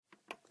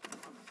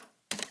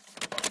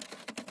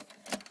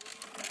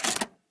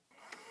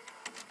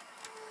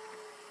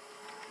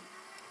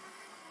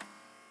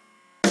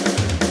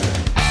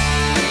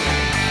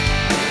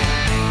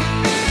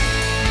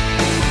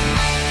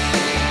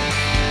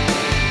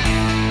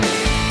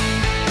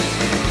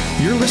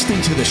You're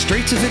listening to the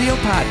Straight to Video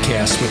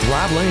podcast with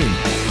Rob Lane.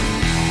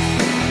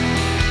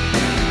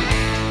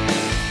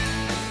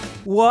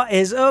 What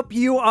is up?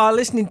 You are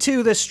listening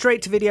to the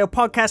Straight to Video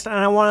podcast, and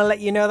I want to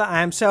let you know that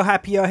I am so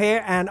happy you're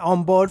here and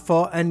on board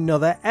for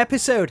another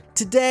episode.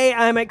 Today,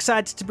 I'm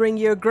excited to bring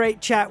you a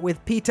great chat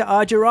with Peter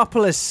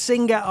Argyropoulos,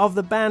 singer of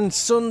the band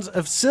Sons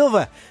of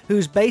Silver,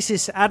 whose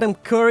bassist Adam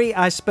Curry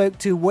I spoke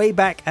to way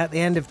back at the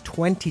end of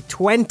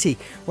 2020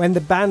 when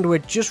the band were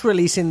just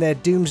releasing their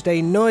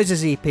Doomsday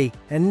Noises EP,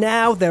 and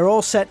now they're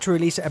all set to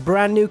release a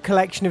brand new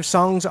collection of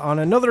songs on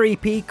another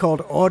EP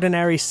called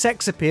Ordinary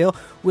Sex Appeal.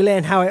 We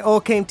learn how it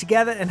all came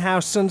together and how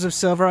Sons of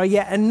Silver are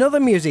yet another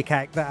music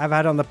act that I've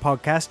had on the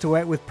podcast to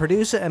work with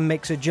producer and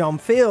mixer John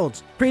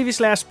Fields.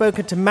 Previously, I've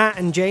spoken to Matt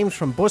and James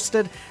from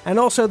Busted, and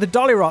also the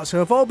Dolly Rots, who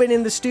have all been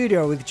in the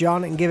studio with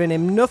John and given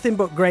him nothing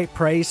but great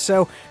praise,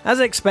 so as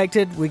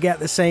expected, we get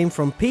the same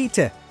from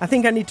Peter. I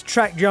think I need to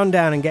track John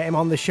down and get him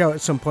on the show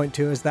at some point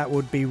too, as that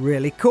would be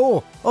really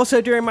cool.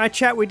 Also, during my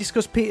chat, we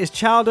discussed Peter's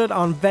childhood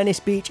on Venice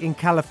Beach in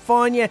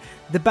California,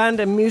 the band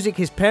and music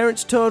his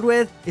parents toured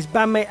with, his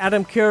bandmate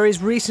Adam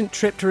Curry's recent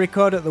trip to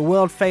record at the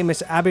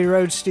world-famous Abbey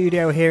Road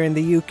studio here in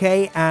the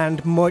UK,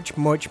 and much,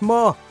 much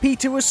more.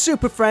 Peter was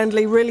super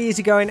friendly, really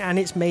easygoing, and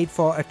it's made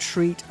for a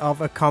treat of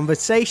a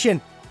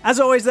conversation. As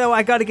always, though,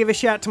 I got to give a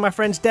shout to my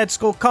friends Dead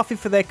Skull Coffee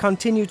for their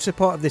continued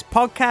support of this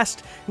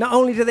podcast. Not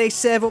only do they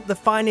serve up the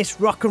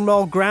finest rock and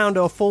roll ground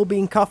or full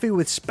bean coffee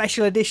with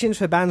special editions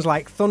for bands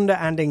like Thunder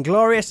and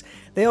Inglorious,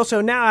 they also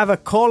now have a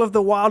Call of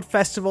the Wild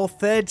Festival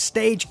third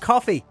stage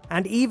coffee,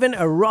 and even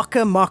a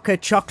Rocker Mocha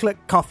chocolate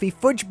coffee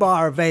fudge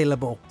bar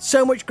available.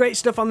 So much great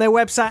stuff on their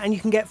website, and you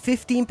can get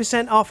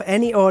 15% off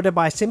any order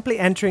by simply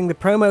entering the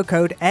promo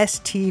code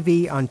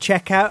STV on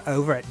checkout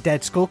over at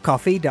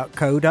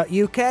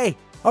deadskullcoffee.co.uk.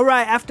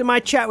 Alright, after my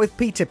chat with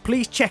Peter,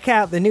 please check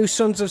out the new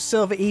Sons of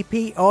Silver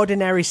EP,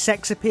 Ordinary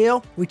Sex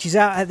Appeal, which is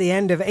out at the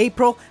end of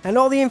April, and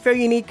all the info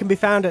you need can be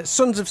found at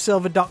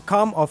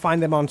sonsofsilver.com or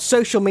find them on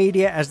social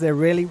media as they're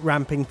really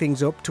ramping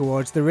things up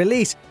towards the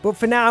release. But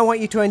for now, I want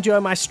you to enjoy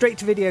my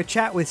straight-to-video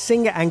chat with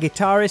singer and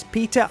guitarist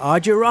Peter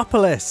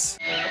Argyropoulos.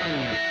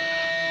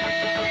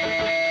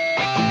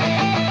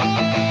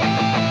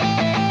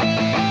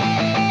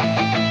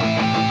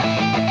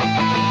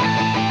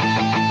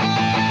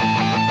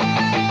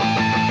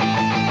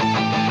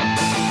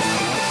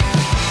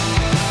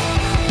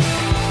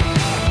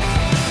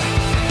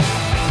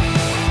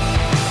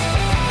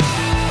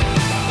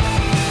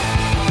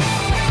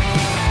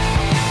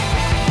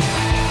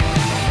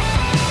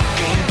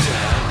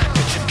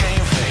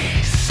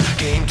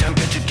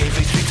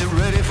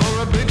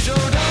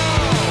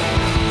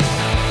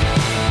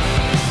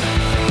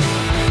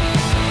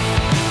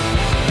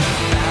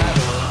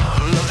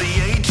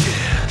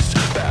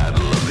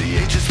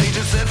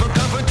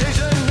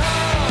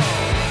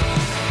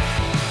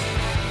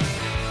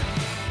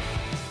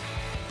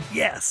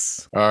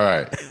 Yes. All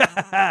right.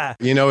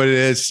 You know what it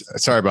is?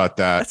 Sorry about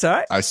that. That's all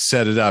right. I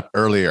set it up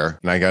earlier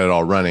and I got it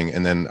all running,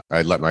 and then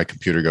I let my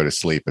computer go to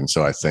sleep. And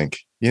so I think,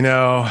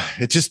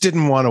 it just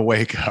didn't want to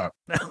wake up.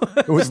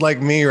 It was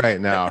like me right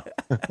now.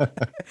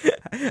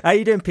 How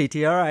you doing,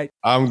 PT? All right.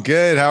 I'm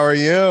good. How are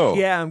you?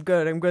 Yeah, I'm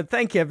good.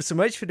 Thank you ever so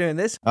much for doing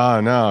this.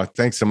 Oh, no.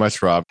 Thanks so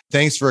much, Rob.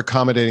 Thanks for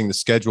accommodating the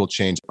schedule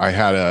change. I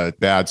had a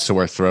bad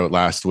sore throat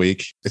last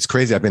week. It's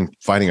crazy. I've been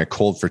fighting a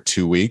cold for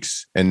 2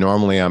 weeks, and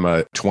normally I'm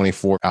a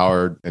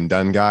 24-hour and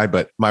done guy.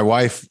 But my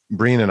wife,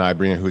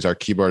 Brina, who's our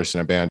keyboardist in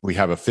our band, we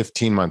have a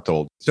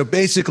 15-month-old. So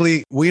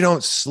basically, we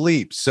don't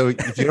sleep. So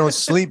if you don't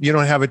sleep, you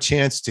don't have a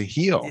chance to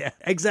heal. Yeah,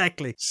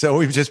 exactly. So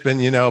we've just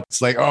been,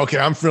 it's like, okay,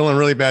 I'm feeling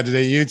really bad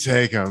today. You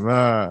take them.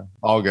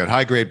 All good.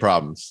 High grade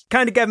problems.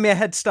 Kind of gave me a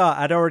head start.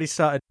 I'd already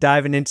started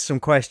diving into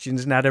some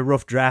questions and had a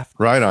rough draft.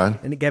 Right on.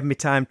 And it gave me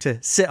time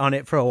to sit on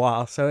it for a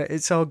while. So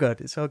it's all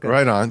good.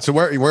 Right on. So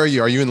where are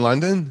you? Are you in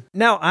London?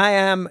 No, I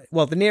am.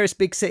 Well, the nearest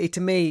big city to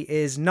me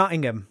is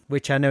Nottingham,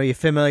 which I know you're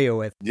familiar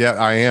with. Yeah,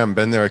 I am.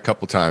 Been there a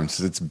couple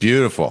times. It's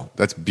beautiful.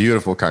 That's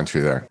beautiful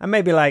country there. I'm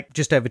maybe like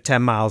just over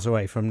 10 miles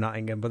away from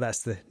Nottingham, but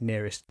that's the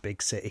nearest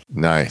big city.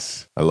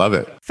 Nice. I love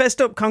it.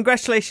 First up,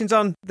 congratulations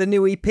on the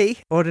new EP,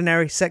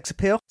 Ordinary Sex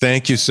Appeal.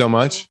 Thank you so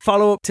much.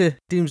 Follow up to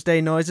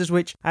Doomsday Noises,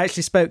 which I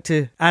actually spoke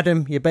to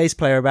Adam, your bass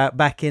player, about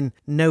back in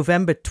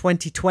November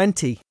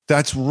 2020.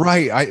 That's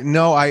right. I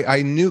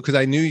knew because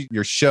I knew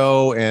your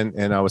show,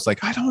 and I was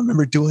like, I don't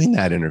remember doing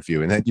that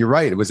interview. And you're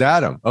right. It was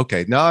Adam.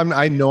 Okay. Now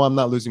I know I'm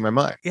not losing my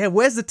mind. Yeah.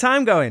 Where's the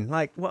time going?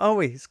 Like, what are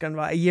we? It's going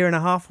about a year and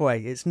a half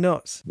away. It's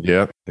nuts.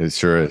 Yep. It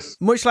sure is.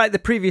 Much like the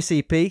previous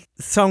EP, the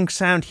songs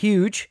sound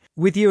huge.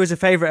 With you as a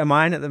favorite of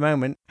mine at the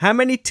moment. How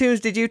many tunes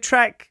did you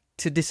track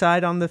to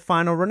decide on the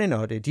final running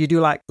order? Do you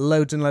do like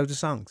loads and loads of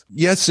songs?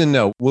 Yes and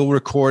no. We'll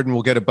record and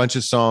we'll get a bunch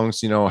of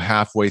songs,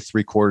 halfway,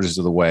 3/4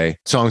 of the way,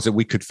 songs that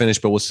we could finish,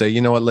 but we'll say,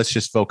 you know what, let's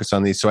just focus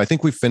on these. So I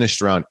think we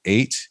finished around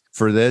 8.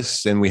 for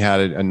this. And we had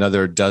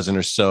another dozen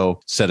or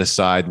so set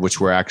aside, which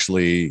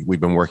we've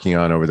been working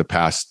on over the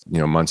past,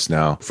 months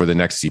now for the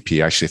next EP.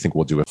 Actually, I think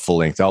we'll do a full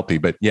length LP,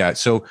 but yeah,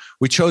 so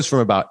we chose from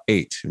about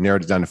 8,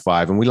 narrowed it down to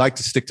 5. And we like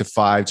to stick to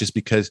 5 just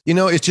because,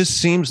 it just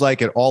seems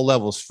like at all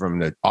levels, from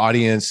the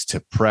audience to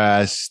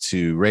press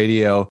to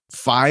radio,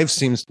 5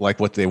 seems like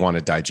what they want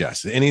to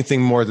digest.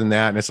 Anything more than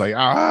that, and it's like,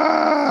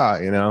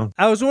 I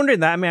was wondering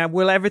that. I mean,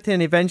 will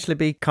everything eventually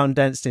be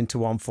condensed into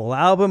one full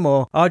album,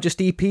 or are just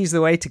EPs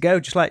the way to go?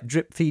 Just like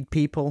drip feed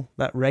people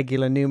that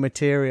regular new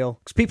material,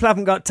 because people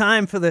haven't got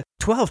time for the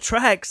 12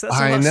 tracks. That's a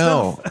lot of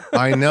stuff.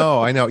 I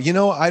know. I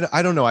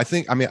don't know.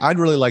 I'd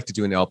really like to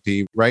do an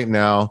LP right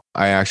now.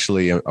 I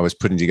was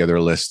putting together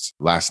a list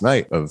last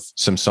night of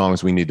some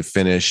songs we need to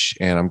finish.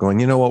 And I'm going,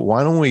 you know what?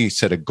 Why don't we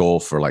set a goal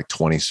for like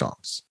 20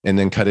 songs and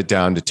then cut it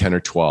down to 10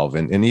 or 12?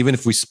 And even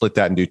if we split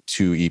that and do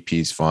 2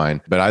 EPs,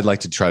 fine. But I'd like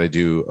to try to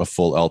do a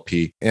full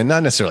LP, and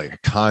not necessarily a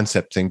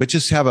concept thing, but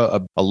just have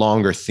a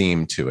longer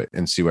theme to it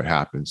and see what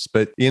happens.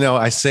 But,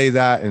 I say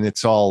that and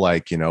it's all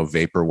like,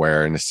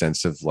 vaporware, in the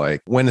sense of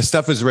like, when the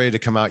stuff is ready to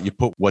come out, you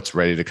put what's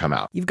ready to come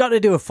out. You've got to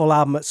do a full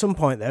album at some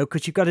point, though,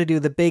 because you've got to do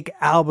the big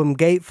album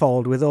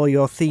gatefold with all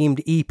your themed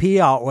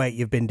EP artwork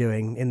you've been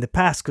doing in the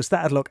past, because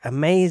that'd look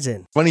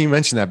amazing. Funny you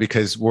mention that,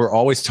 because we're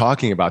always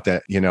talking about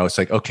that. It's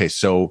like, okay,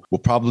 so we'll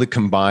probably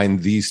combine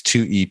these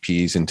 2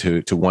 EPs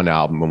into one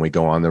album when we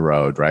go on the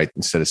road, right?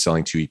 Instead of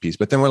selling 2 EPs.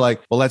 But then we're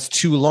like, well, that's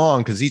too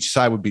long, because each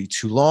side would be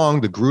too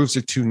long. The grooves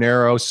are too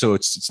narrow. So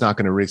it's not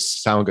going to really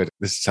sound good.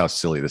 This is how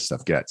silly this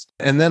stuff gets.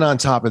 And then on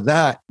top of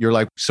that, you're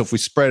like, so if we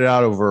spread it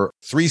out over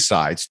 3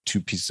 sides,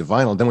 2 pieces of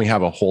vinyl, then we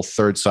have a whole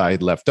third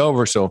side left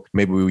over. So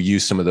maybe we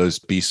use some of those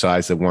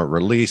B-sides that weren't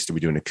released. Do we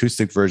do an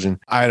acoustic version?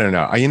 I don't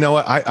know. You know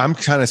what? I'm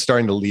kind of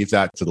starting to leave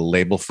that to the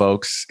label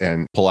folks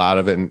and pull out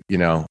of it. And,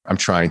 I'm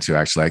trying to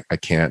actually, I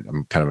can't.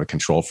 I'm kind of a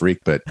control freak,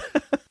 but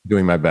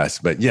doing my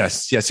best. But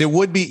yes, it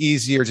would be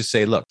easier to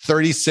say, look,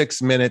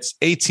 36 minutes,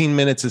 18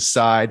 minutes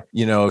aside,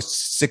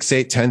 6,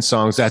 8, 10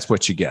 songs. That's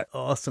what you get.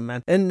 Awesome,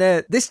 man. And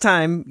this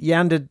time you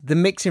handed the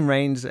mixing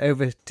reins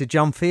over to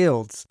John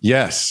Fields.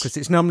 Yes. Because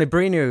it's normally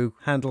Brina who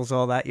handles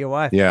all that, your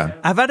wife. Yeah.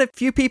 I've had a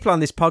few people on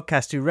this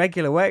podcast who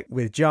regularly work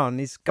with John.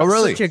 He's got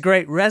such a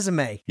great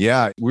resume.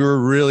 Yeah. We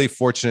were really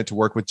fortunate to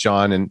work with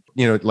John. And,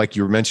 like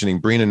you were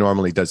mentioning, Brina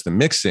normally does the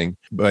mixing,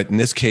 but in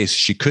this case,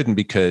 she couldn't,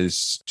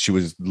 because she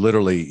was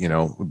literally,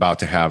 about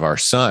to have our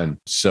son.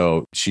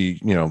 So she,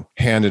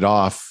 handed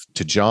off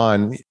to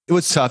John. It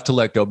was tough to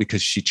let go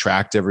because she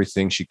tracked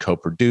everything. She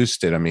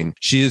co-produced it. I mean,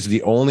 she is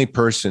the only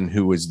person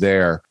who was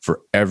there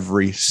for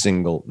every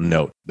single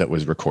note that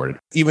was recorded.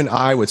 Even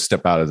I would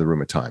step out of the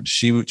room at times.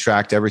 She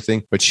tracked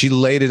everything, but she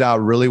laid it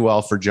out really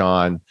well for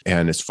John.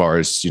 And as far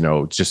as,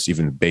 just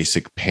even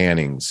basic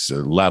pannings,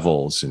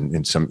 levels,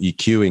 and some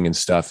EQing and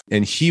stuff.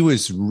 And he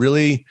was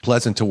really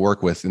pleasant to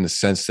work with, in the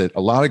sense that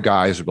a lot of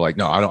guys would be like,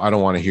 no, I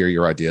don't want to hear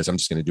your ideas. I'm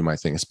just going to do my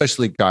thing,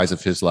 especially guys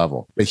of his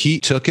level. But he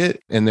took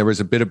it, and there was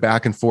a bit of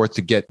back and forth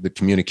to get the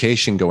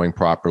communication going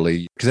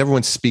properly, because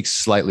everyone speaks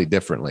slightly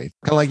differently,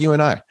 kind of like you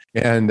and I.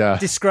 And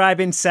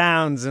describing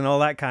sounds and all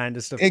that kind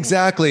of stuff.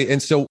 Exactly.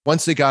 And so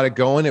once they got it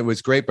going, it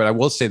was great. But I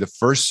will say the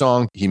first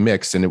song he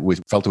mixed, and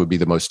felt it would be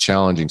the most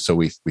challenging, so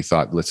we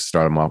thought, let's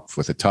start him off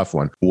with a tough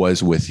one,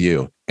 was With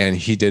You. And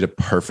he did a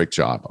perfect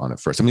job on it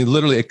first. I mean,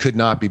 literally, it could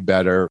not be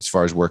better as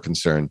far as we're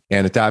concerned.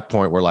 And at that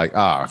point, we're like,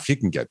 if you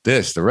can get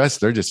this, the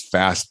rest, they're just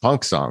fast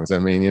punk songs. I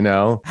mean,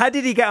 How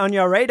did he get on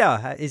your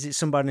radar? Is it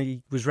somebody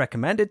who was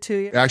recommended to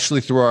you?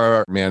 Actually, through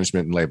our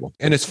management and label.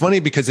 And it's funny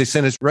because they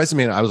sent his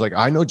resume, and I was like,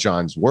 I know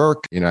John's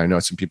work. I know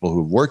some people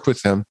who've worked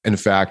with him. In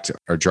fact,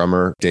 our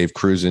drummer, Dave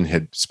Cruzen,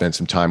 had spent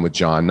some time with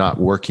John, not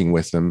working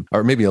with him,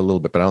 or maybe a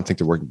little bit, but I don't think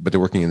they're working, but they're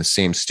working in the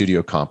same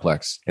studio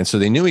complex. And so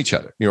they knew each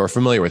other, or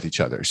familiar with each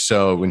other.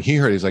 So when he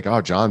heard, he's like,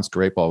 oh, John's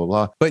great, blah, blah,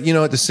 blah. But,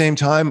 at the same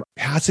time,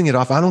 passing it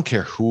off, I don't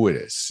care who it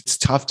is. It's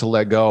tough to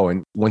let go.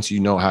 And once you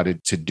know how to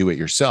do it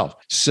yourself.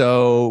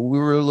 So we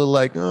were a little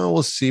like, oh,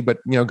 we'll see. But,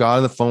 got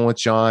on the phone with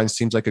John,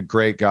 seems like a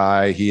great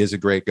guy. He is a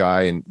great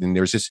guy. And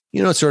there's this,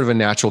 sort of a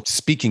natural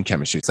speaking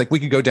chemistry. It's like we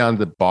could go down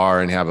to the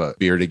bar and have a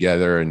beer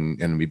together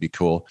and we'd be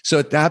cool. So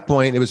at that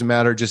point, it was a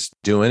matter of just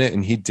doing it.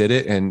 And he did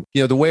it. And,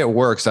 the way it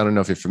works, I don't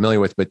know if you're familiar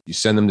with, but you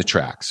send them the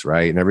tracks,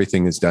 right? And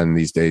everything is done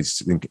these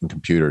days in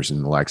computers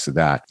and the likes of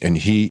that. And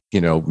he,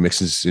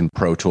 mixes in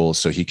Pro Tools,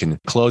 so he can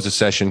close a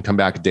session, come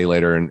back a day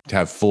later and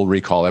have full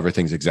recall.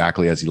 Everything's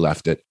exactly as he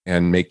left it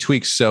and make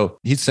tweaks. So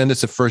he'd send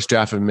us a first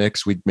draft of a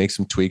mix. We'd make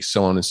some tweaks,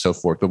 so on and so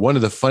forth. But one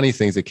of the funny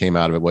things that came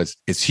out of it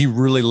is he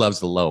really loves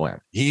the low end.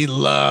 He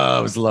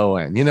loves low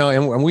end,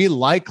 and we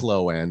like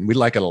low end. We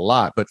like it a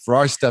lot. But for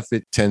our stuff,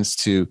 it tends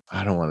to,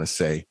 I don't want to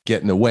say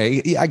get in the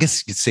way. I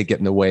guess you could say get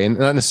in the way, and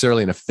not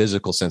necessarily in a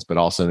physical sense, but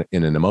also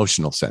in an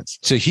emotional sense.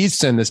 So he'd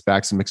send us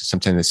back some mixes.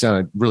 Sometimes they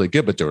sounded really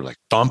good, but they were like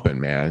thumping,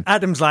 man.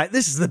 Adam's like,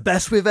 this is the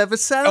best we've ever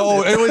sounded.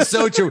 Oh, it was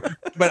so true.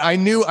 But I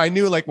knew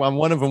like on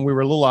one of them, we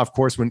were a little off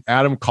course when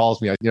Adam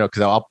calls me,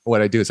 because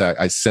what I do is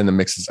I send the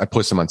mixes, I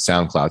post them on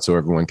SoundCloud so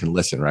everyone can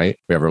listen, right?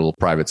 We have a little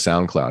private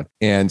SoundCloud.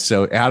 And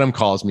so Adam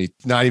calls me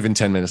not even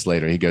 10 minutes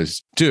later. He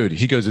goes, dude,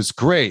 it's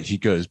great. He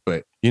goes,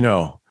 but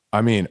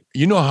I mean,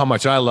 how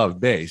much I love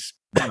bass.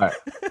 But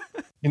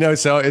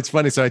so it's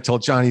funny. So I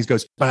told John, he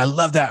goes, but I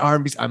love that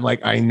R&B. I'm like,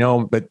 I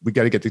know, but we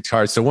got to get the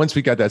guitars. So once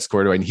we got that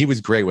squared away, and he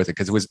was great with it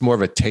because it was more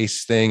of a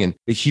taste thing. And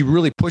he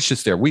really pushed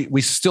us there.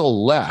 We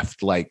still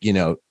left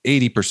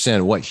 80%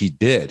 of what he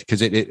did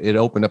because it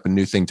opened up a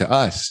new thing to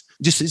us.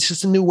 It's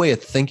just a new way of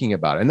thinking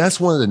about it. And that's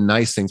one of the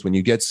nice things when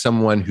you get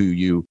someone who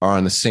you are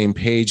on the same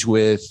page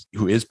with,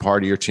 who is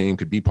part of your team,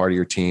 could be part of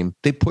your team.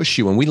 They push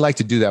you. And we like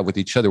to do that with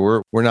each other.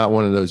 We're not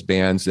one of those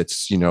bands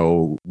that's,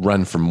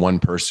 run from one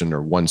person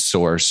or one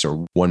source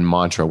or one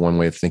mantra, one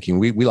way of thinking.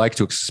 We like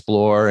to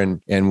explore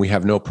and we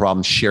have no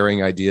problem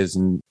sharing ideas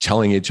and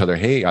telling each other,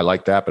 hey, I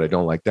like that, but I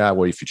don't like that.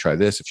 Well, if you try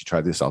this,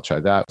 I'll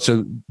try that.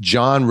 So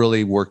John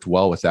really worked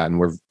well with that. And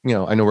we're,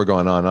 I know we're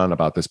going on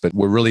about this, but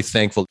we're really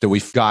thankful that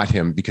we've got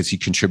him because he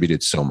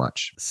contributed so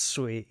much.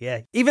 Sweet,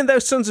 yeah. Even though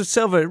Sons of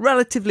Silver,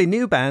 relatively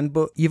new band,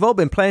 but you've all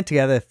been playing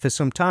together for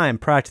some time.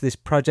 Prior to this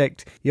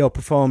project, you all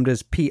performed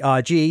as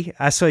PRG.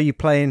 I saw you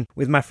playing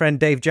with my friend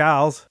Dave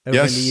Giles over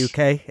in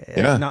the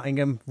UK,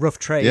 Nottingham, Rough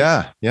Trade.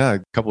 Yeah, a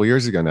couple of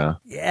years ago now.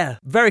 Yeah,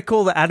 very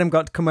cool that Adam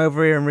got to come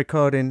over here and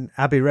record in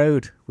Abbey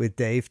Road with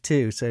Dave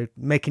too. So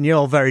making you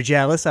all very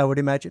jealous, I would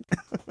imagine.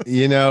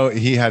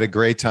 He had a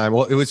great time.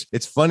 Well,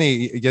 it's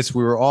funny. I guess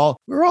we were all,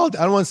 I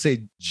don't want to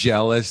say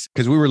jealous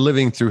because we were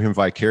living through him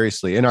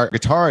vicariously. And our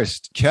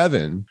guitarist,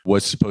 Kevin,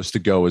 was supposed to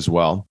go as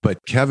well,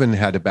 but Kevin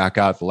had to back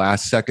out the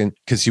last second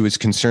because he was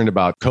concerned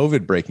about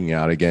COVID breaking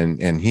out again.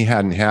 And he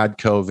hadn't had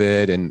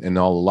COVID and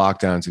all the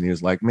lockdowns. And he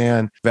was like,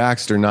 man,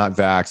 vaxxed or not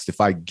vaxxed, if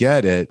I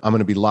get it, I'm going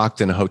to be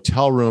locked in a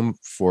hotel room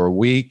for a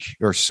week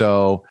or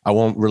so. I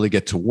won't really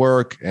get to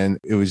work. And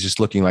it was just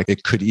looking like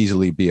it could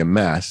easily be a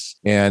mess.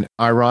 And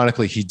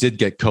ironically, he did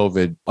get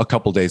COVID a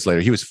couple days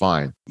later. He was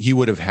fine. He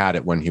would have had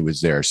it when he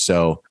was there.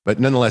 So, but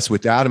nonetheless,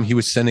 with Adam, he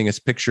was sending us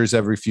pictures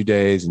every few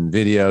days and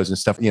videos and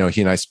stuff. He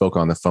and I spoke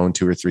on the phone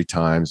 2 or 3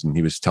 times and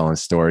he was telling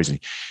stories. And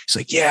he's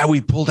like, yeah,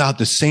 we pulled out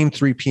the same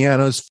 3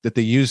 pianos that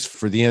they used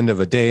for the end of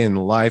a day in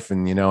life.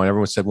 And, and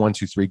everyone said 1,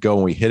 2, 3, go.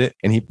 And we hit it.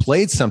 And he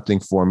played something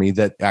for me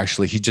that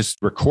actually he just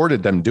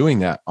recorded them doing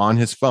that on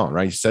his phone,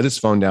 right? He set his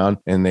phone down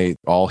and they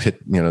all hit,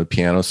 the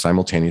piano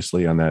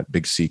simultaneously on that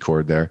big C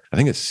chord there. I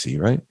think it's C,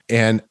 right?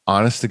 And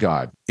honest to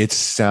God, it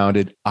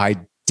sounded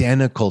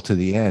identical to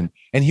the end.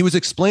 And he was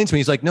explaining to me,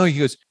 he's like, no, he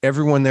goes,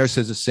 everyone there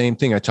says the same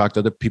thing. I talked to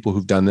other people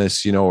who've done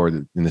this, or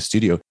in the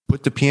studio,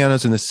 put the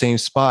pianos in the same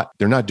spot.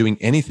 They're not doing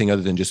anything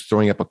other than just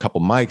throwing up a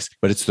couple mics,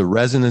 but it's the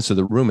resonance of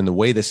the room and the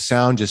way the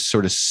sound just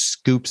sort of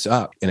scoops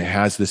up and it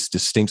has this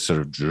distinct sort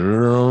of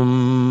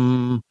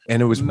drum.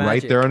 And it was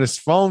right there on his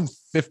phone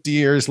 50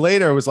 years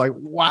later. It was like,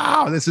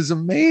 wow, this is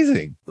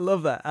amazing.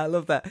 Love that. I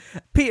love that.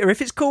 Peter,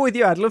 if it's cool with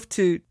you, I'd love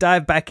to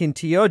dive back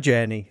into your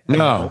journey.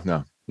 No.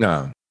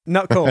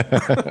 Not cool.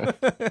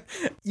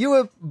 You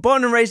were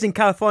born and raised in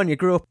California,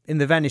 grew up in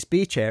the Venice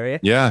Beach area.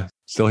 Yeah,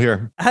 still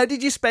here. How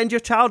did you spend your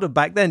childhood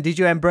back then? Did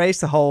you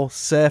embrace the whole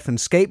surf and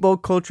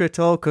skateboard culture at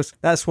all? Because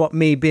that's what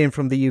me being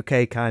from the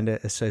UK kind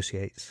of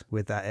associates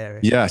with that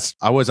area. Yes,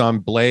 I was on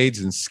blades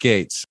and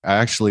skates. I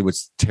actually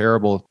was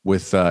terrible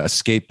with a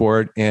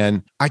skateboard.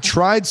 And I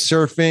tried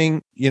surfing.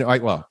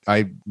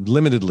 I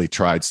limitedly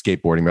tried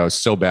skateboarding, but I was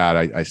so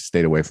bad, I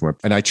stayed away from it.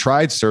 And I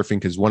tried surfing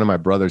because one of my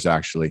brothers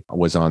actually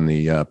was on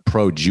the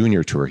Pro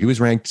Junior Tour. He was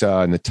ranked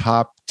in the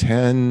top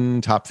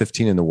 10, top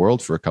 15 in the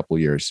world for a couple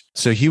of years.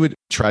 So he would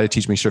try to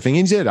teach me surfing.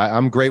 He did.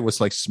 I'm great with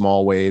like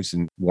small waves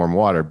and warm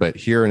water, but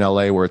here in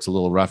LA where it's a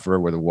little rougher,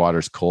 where the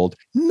water's cold,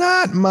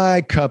 not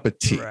my cup of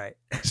tea. Right.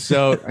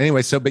 So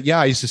anyway, but yeah,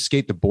 I used to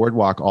skate the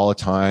boardwalk all the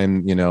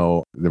time.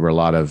 There were a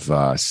lot of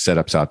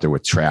setups out there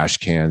with trash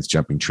cans,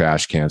 jumping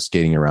trash cans,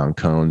 skating around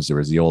cones. There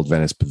was the old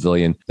Venice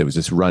Pavilion. There was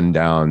this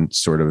rundown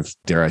sort of,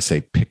 dare I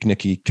say,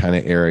 picnicky kind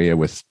of area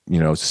with,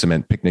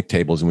 cement picnic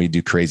tables. And we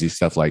do crazy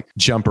stuff like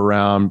jump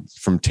around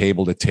from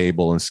table to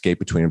table and skate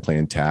between and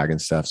playing tag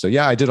and stuff. So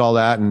yeah, I did all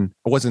that. And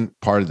I wasn't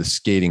part of the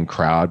skating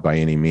crowd by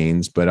any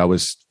means, but I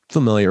was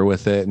familiar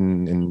with it.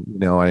 And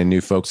I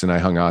knew folks and I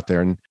hung out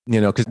there and,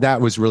 because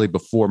that was really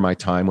before my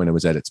time when it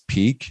was at its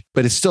peak,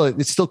 but it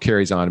still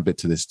carries on a bit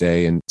to this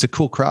day. And it's a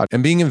cool crowd.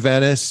 And being in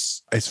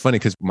Venice, it's funny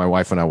because my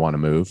wife and I want to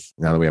move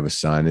now that we have a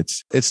son.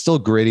 It's still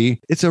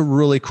gritty. It's a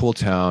really cool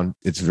town.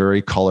 It's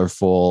very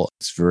colorful.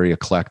 It's very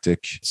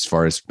eclectic as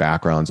far as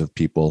backgrounds of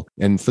people.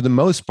 And for the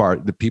most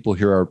part, the people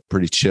here are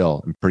pretty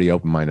chill and pretty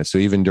open-minded. So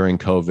even during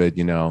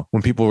COVID,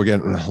 when people were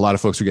a lot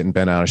of folks were getting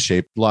bent out of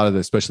shape, a lot of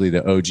especially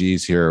the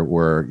OGs here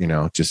were,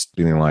 just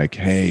being like,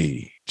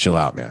 hey, chill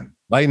out, man.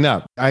 Lighten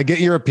up. I get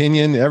your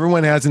opinion.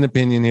 Everyone has an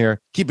opinion here.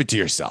 Keep it to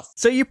yourself.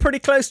 So you're pretty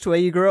close to where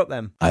you grew up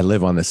then? I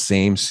live on the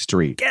same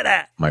street Get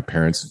it. my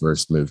parents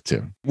first moved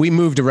to. We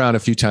moved around a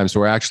few times.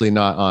 So we're actually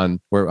not on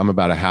where I'm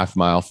about a half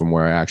mile from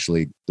where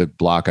the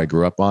block I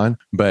grew up on.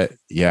 But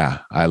yeah,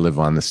 I live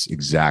on this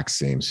exact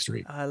same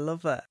street. I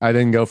love that. I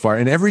didn't go far.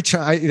 And every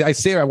time I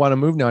say I want to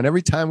move now, and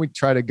every time we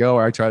try to go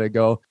or I try to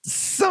go,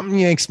 something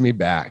yanks me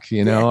back,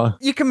 you know? Yeah.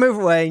 You can move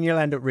away and you'll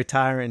end up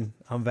retiring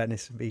on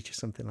Venice Beach or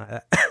something like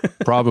that.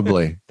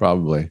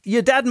 Probably.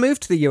 Your dad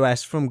moved to the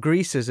US from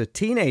Greece as a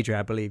teenager,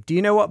 I believe. Do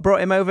you know what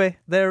brought him over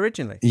there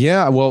originally?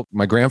 Yeah, well,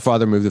 my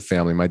grandfather moved the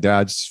family. My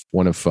dad's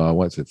one of,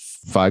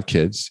 5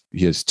 kids.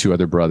 He has 2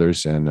 other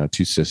brothers and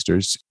 2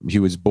 sisters. He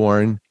was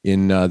born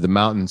in the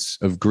mountains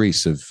of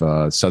Greece, of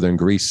southern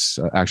Greece,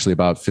 actually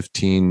about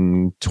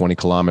 15, 20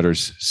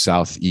 kilometers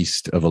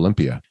southeast of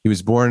Olympia. He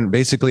was born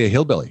basically a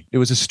hillbilly. It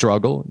was a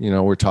struggle. You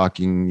know, we're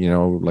talking,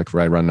 like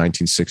right around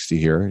 1960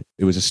 here.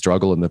 It was a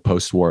struggle in the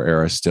post-war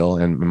era still.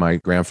 And my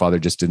grandfather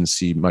just didn't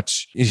see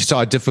much. He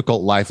saw a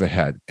difficult life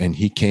ahead. And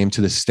he came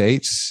to the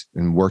States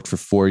and worked for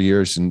 4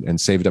 years and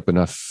saved up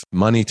enough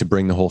money to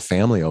bring the whole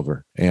family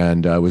over.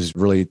 And it was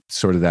really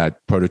sort of that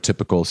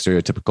prototypical,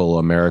 stereotypical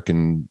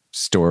American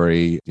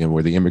story,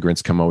 where the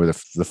immigrants come over,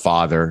 the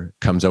father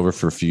comes over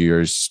for a few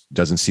years,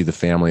 doesn't see the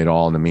family at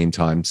all. In the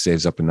meantime,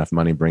 saves up enough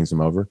money, brings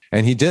them over.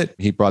 And he did.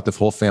 He brought the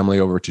whole family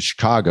over to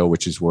Chicago,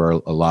 which is where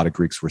a lot of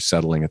Greeks were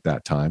settling at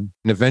that time.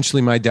 And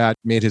eventually my dad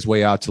made his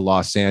way out to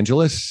Los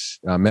Angeles,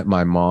 met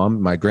my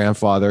mom. My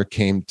grandfather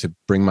came to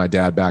bring my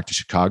dad back to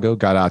Chicago,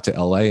 got out to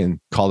LA and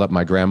called up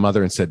my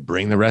grandmother and said,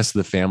 bring the rest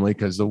of the family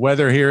because the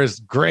weather here is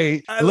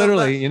great.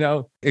 Literally,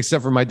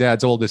 except for my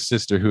dad's oldest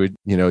sister who had,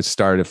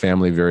 started a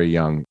family very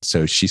young.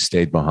 So she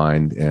stayed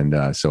behind.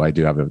 And so I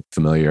do have a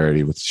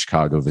familiarity with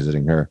Chicago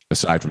visiting her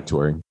aside from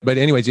touring. But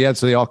anyways, yeah,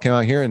 so they all came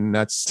out here and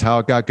that's how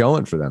it got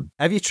going for them.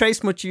 Have you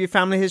traced much of your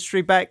family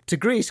history back to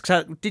Greece?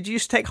 Did you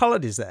used to take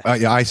holidays there?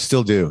 Yeah, I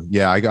still do.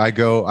 Yeah,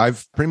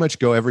 I've pretty much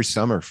go every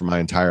summer for my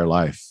entire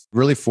life.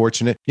 Really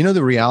fortunate.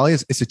 The reality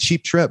is it's a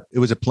cheap trip. It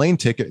was a plane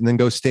ticket and then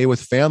go stay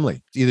with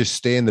family. Either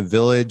stay in the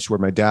village where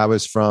my dad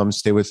was from,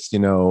 stay with,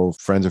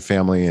 friends or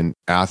family in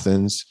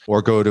Athens,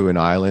 or go to an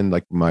island.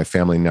 Like my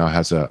family now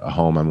has a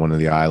home on one of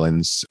the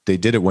islands. They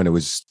did it when it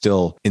was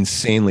still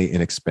insanely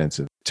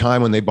inexpensive.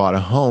 Time when they bought a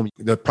home,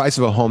 the price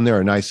of a home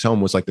there, a nice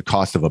home, was like the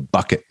cost of a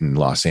bucket in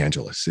Los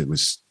Angeles. It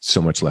was so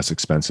much less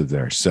expensive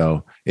there.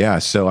 So yeah.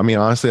 So,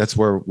 honestly, that's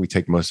where we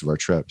take most of our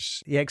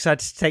trips. You excited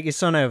to take your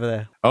son over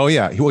there? Oh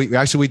yeah.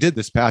 Actually, we did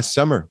this past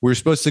summer. We were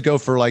supposed to go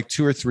for like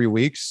 2 or 3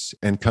 weeks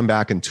and come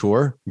back and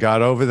tour.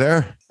 Got over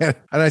there. And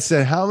I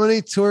said, how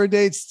many tour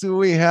dates do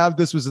we have?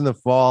 This was in the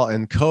fall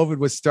and COVID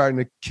was starting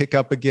to kick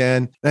up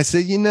again. And I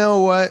said, you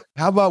know what?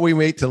 How about we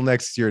wait till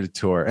next year to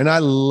tour? And I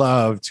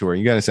love touring.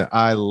 You got to understand,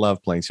 I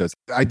love playing shows.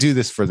 I do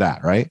this for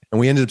that, right?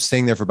 And we ended up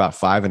staying there for about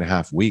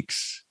 5.5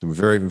 weeks. We were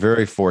very,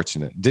 very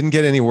fortunate. Didn't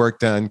get any work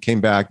done.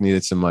 Came back,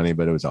 needed some money,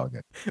 but it was all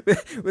good.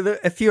 With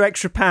a few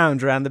extra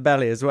pounds around the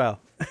belly as well.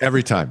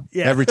 Every time.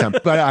 Yeah. Every time.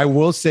 But I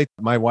will say,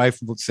 my wife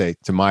will say,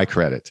 to my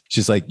credit,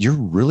 she's like, you're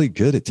really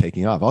good at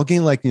taking off. I'll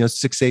gain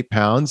 6-8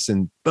 pounds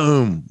and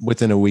boom,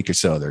 within a week or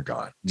so, they're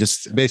gone.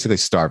 Just basically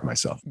starved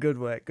myself. Good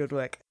work.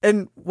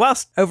 And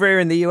whilst over here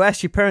in the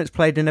US, your parents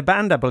played in a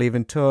band, I believe,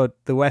 and toured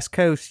the West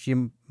Coast.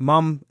 Your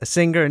mom, a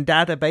singer, and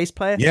dad, a bass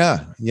player?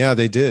 Yeah,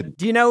 they did.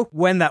 Do you know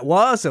when that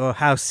was or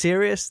how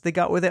serious they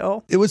got with it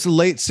all? It was the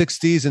late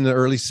 60s and the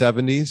early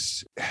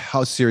 70s.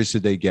 How serious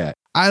did they get?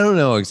 I don't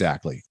know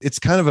exactly. It's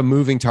kind of a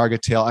moving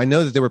target tale. I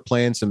know that they were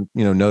playing some,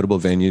 notable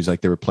venues, like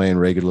they were playing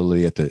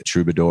regularly at the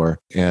Troubadour,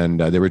 and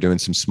they were doing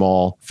some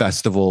small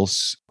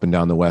festivals up and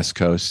down the West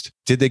Coast.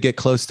 Did they get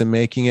close to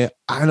making it?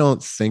 I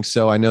don't think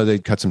so. I know they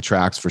cut some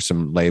tracks for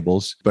some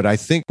labels, but I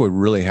think what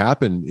really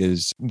happened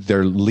is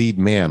their lead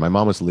man, my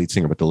mom was the lead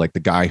singer, but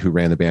the guy who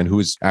ran the band, who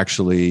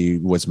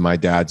was my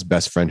dad's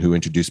best friend who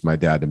introduced my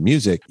dad to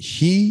music.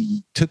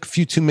 He took a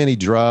few too many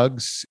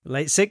drugs.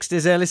 Late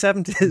 60s, early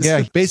 70s.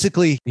 Yeah,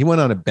 basically he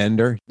went on a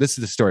bender. This is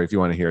the story if you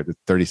want to hear it, the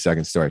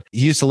 30-second story.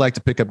 He used to like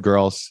to pick up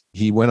girls.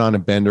 He went on a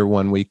bender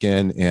one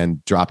weekend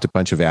and dropped a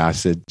bunch of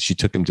acid. She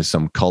took him to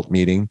some cult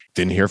meeting.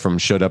 Didn't hear from him,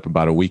 showed up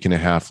about a week and a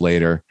half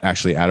later,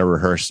 actually at a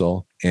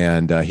rehearsal.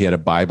 And he had a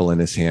Bible in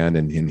his hand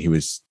and he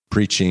was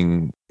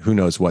preaching, who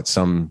knows what,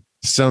 some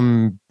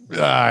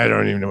I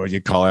don't even know what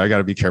you call it. I got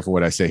to be careful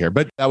what I say here.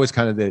 But that was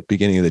kind of the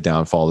beginning of the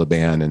downfall of the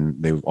band. And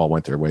they all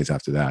went their ways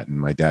after that. And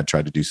my dad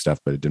tried to do stuff,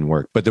 but it didn't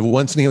work. But the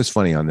one thing that was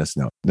funny on this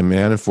note, the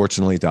man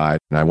unfortunately died.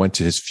 And I went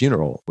to his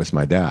funeral with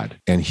my dad.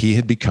 And he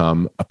had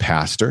become a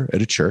pastor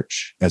at a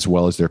church, as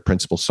well as their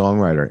principal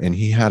songwriter. And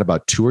he had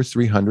about 200 or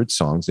 300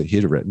 songs that he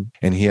had written.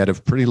 And he had a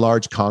pretty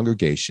large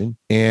congregation.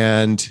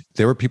 And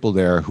there were people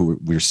there who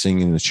we were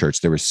singing in the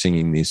church. They were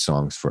singing these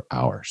songs for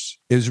hours.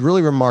 It was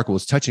really remarkable.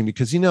 It's touching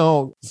because,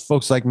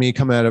 folks like me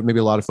come at it, maybe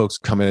a lot of folks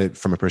come at it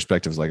from a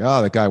perspective like,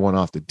 oh, that guy went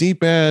off the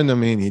deep end.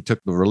 He took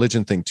the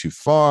religion thing too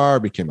far,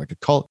 became like a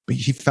cult, but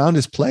he found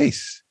his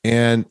place.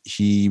 And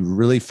he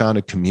really found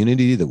a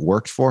community that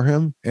worked for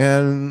him.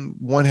 And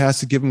one has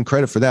to give him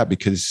credit for that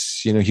because,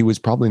 he was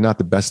probably not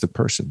the best of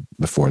person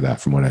before that,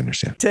 from what I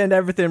understand. Turned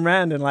everything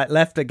around and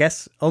left, I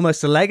guess,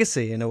 almost a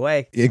legacy in a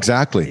way.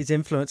 Exactly. His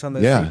influence on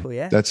those people,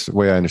 yeah. That's the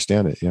way I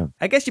understand it, yeah.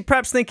 I guess you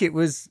perhaps think it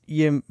was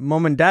your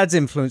mum and dad's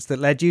influence that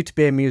led you to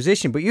be a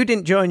musician, but you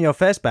didn't join your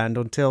first band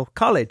until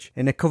college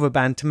in a cover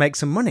band to make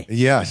some money.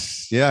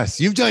 Yes.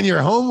 You've done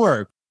your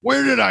homework.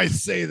 Where did I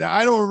say that?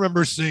 I don't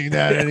remember saying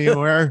that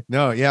anywhere.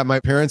 No, yeah, my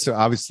parents are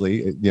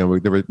obviously,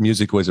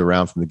 music was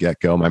around from the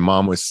get-go. My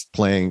mom was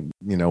playing,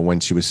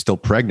 when she was still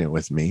pregnant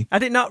with me.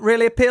 Had it not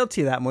really appealed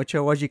to you that much,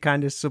 or was you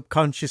kind of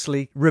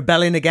subconsciously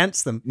rebelling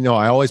against them?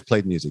 I always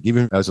played music.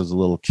 Even as I was a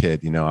little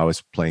kid, I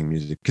was playing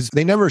music because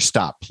they never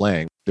stopped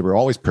playing. They were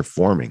always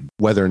performing,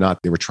 whether or not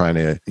they were trying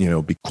to,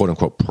 be quote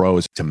unquote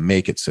pros to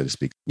make it, so to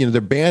speak.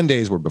 Their band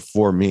days were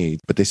before me,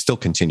 but they still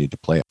continued to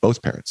play.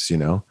 Both parents,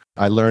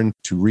 I learned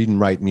to read and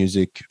write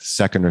music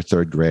second or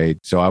third grade.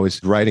 So I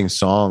was writing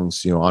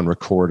songs, on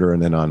recorder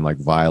and then on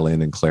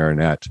violin and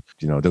clarinet.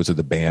 Those are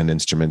the band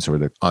instruments or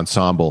the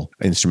ensemble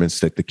instruments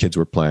that the kids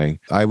were playing.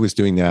 I was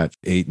doing that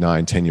 8,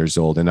 9, 10 years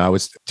old. And I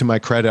was, to my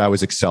credit, I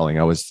was excelling.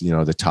 I was,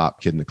 the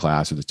top kid in the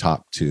class or the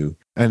top 2.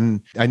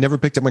 And I never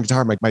picked up my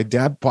guitar. My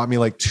dad bought me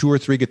 2 or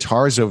 3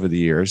 guitars over the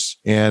years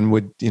and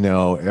would,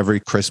 every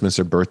Christmas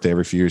or birthday,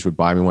 every few years would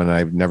buy me one and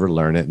I'd never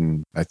learn it.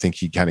 And I think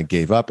he kind of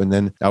gave up. And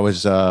then I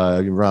was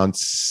around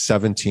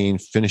 17,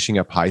 finishing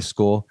up high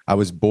school. I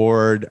was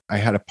bored. I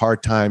had a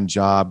part-time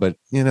job, but,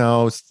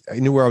 I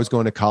knew where I was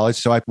going to college.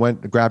 So I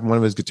grabbed one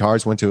of his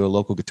guitars, went to a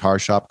local guitar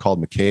shop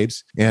called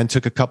McCabe's and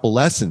took a couple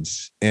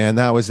lessons. And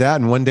that was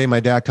that. And one day my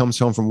dad comes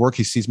home from work.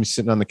 He sees me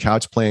sitting on the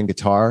couch playing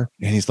guitar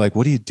and he's like,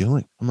 "What are you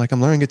doing?" I'm like,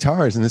 "I'm learning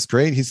guitars." And it's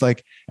great. He's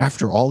like,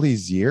 "After all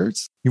these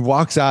years?" He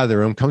walks out of the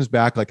room, comes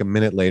back a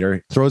minute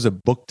later, throws a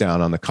book down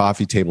on the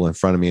coffee table in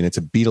front of me, and it's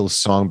a Beatles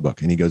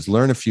songbook. And he goes,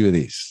 "Learn a few of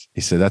these."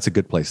 He said, "That's a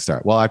good place to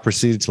start." Well, I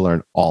proceeded to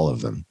learn all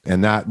of them.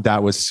 And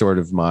that was sort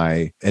of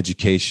my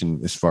education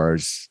as far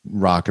as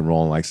rock and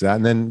roll and like that.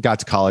 And then got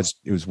to college.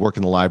 It was work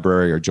in the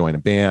library or join a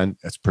band.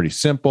 That's pretty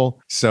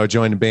simple. So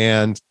joined a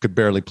band, could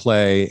barely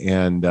play,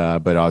 and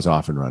but I was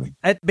off and running.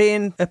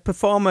 Being a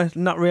performer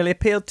not really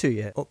appealed to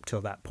you up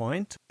till that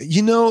point?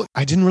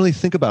 I didn't really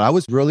think about it. I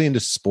was really into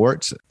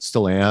sports,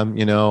 still am,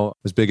 I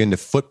was big into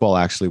football,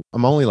 actually.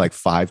 I'm only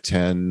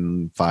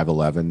 5'10",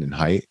 5'11" in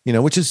height,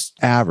 which is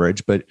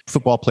average, but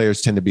football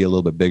players tend to be a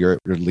little bit bigger,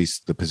 or at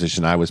least the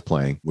position I was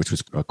playing, which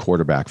was a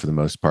quarterback for the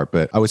most part.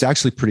 But I was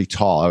actually pretty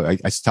tall.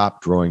 I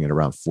stopped growing at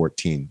around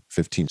 14,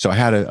 15. So I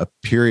had a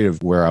period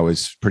of where I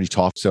was pretty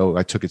tall. So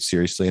I took it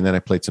seriously. And then I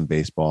played some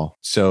baseball.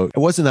 So it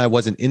wasn't that I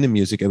wasn't into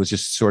music. It was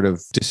just sort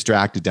of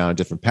distracted down a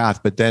different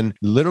path. But then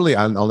literally,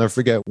 I'll never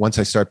forget, once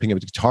I started picking up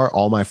the guitar,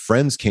 all my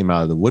friends came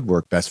out of the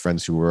woodwork, best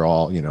friends who were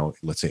all,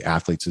 let's say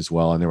athletes as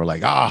well. And they were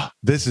like,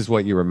 this is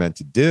what you were meant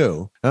to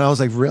do. And I was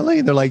like, really?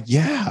 And they're like,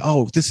 yeah.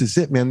 Oh, this is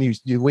it, man.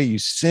 The way you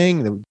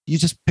sing, you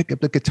just pick up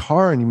the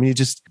guitar and it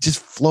just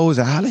flows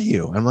out of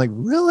you. I'm like,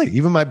 really?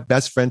 Even my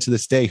best friend to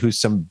this day, who's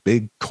some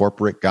big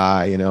corporate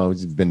guy,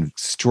 who's been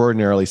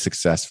extraordinarily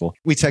successful.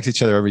 We text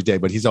each other every day,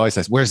 but he's always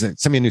says, "Where's it?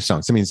 Send me a new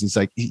song." He's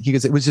like, he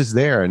goes, "It was just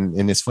there."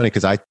 And it's funny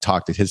because I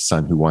talked to his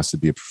son who wants to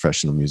be a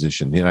professional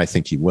musician, and I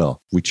think he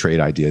will. We trade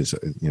ideas,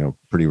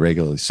 pretty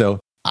regularly. So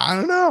I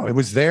don't know. It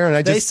was there,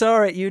 and they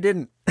saw it. You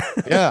didn't.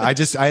 Yeah,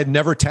 I had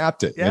never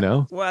tapped it,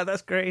 Wow,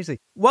 that's crazy.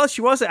 Whilst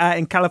you was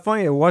in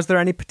California, was there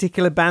any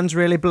particular bands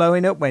really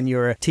blowing up when you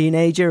were a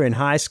teenager in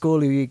high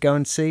school who you go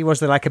and see? Was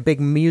there a big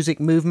music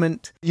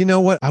movement? You know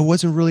what? I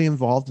wasn't really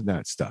involved in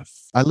that stuff.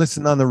 I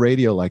listened on the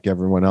radio like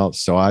everyone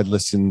else. So I'd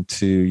listen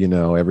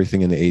to,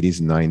 everything in the 80s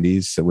and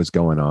 90s that was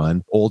going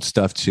on. Old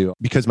stuff too,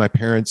 because my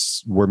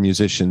parents were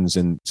musicians.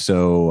 And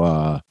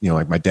so,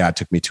 my dad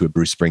took me to a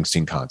Bruce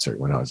Springsteen concert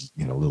when I was,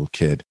 a little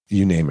kid.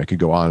 You name it. I could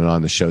go on and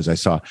on the shows I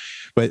saw.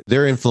 But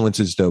their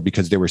influences, though,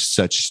 because they were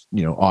such,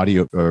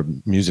 audio or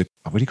music,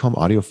 what do you call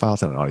them?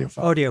 Audiophiles? Not an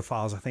audiophile.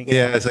 Audiophiles, I think.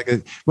 Yeah, it's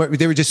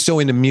they were just so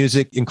into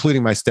music,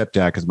 including my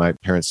stepdad, because my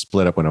parents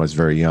split up when I was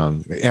very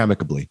young,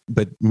 amicably.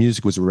 But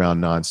music was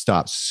around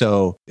nonstop.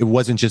 So it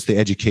wasn't just the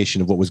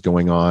education of what was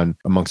going on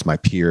amongst my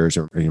peers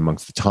or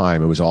amongst the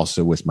time. It was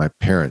also with my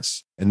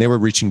parents. And they were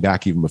reaching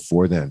back even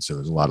before then. So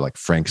there's a lot of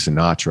Frank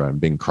Sinatra and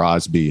Bing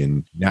Crosby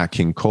and Nat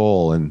King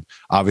Cole and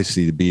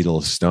obviously the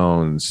Beatles,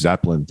 Stones,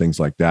 Zeppelin, things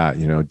like that,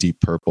 Deep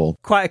Purple.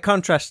 Quite a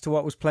contrast to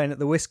what was playing at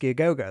the Whiskey A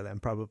Go-Go then,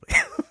 probably.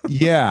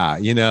 Yeah,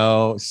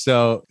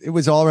 so it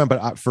was all around.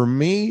 But for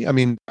me,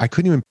 I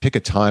couldn't even pick a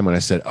time when I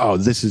said, "Oh,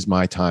 this is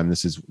my time.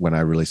 This is when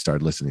I really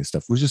started listening to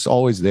stuff." It was just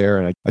always there.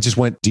 And I just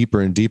went deeper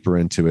and deeper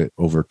into it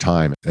over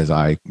time as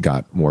I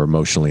got more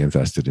emotionally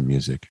invested in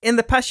music. In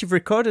the past, you've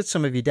recorded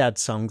some of your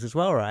dad's songs as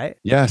well, right?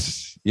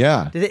 Yes.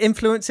 Yeah. Did it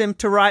influence him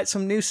to write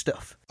some new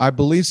stuff? I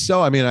believe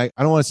so. I mean, I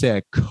don't want to say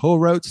I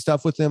co-wrote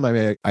stuff with him. I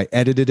mean, I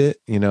edited it,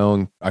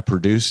 and I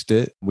produced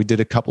it. We did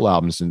a couple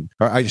albums,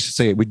 or I should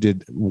say we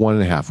did one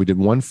and a half. We did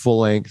one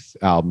full-length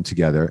album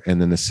together.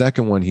 And then the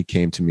second one, he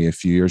came to me a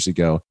few years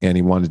ago and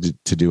he wanted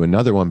to do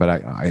another one,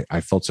 but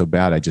I felt so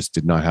bad. I just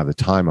did not have the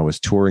time. I was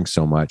touring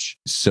so much.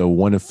 So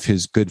one of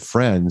his good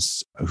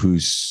friends,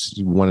 who's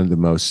one of the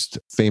most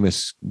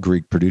famous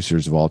Greek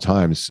producers of all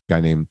times, a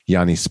guy named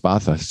Yannis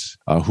Spathas,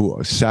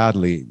 who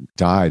sadly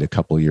died a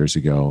couple of years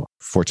ago.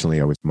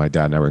 Fortunately, my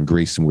dad and I were in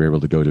Greece and we were able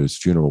to go to his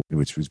funeral,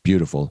 which was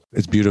beautiful.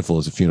 As beautiful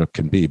as a funeral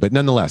can be. But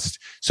nonetheless,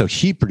 so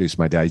he produced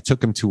my dad. He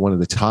took him to one of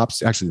the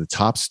tops, actually the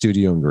top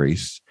studio in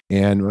Greece.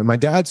 And my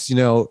dad's,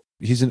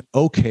 he's an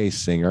okay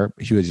singer.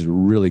 He was a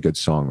really good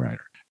songwriter.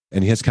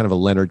 And he has kind of a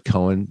Leonard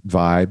Cohen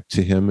vibe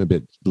to him, a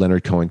bit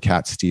Leonard Cohen,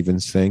 Cat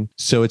Stevens thing.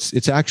 So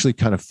it's actually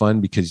kind of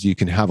fun because you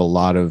can have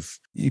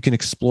you can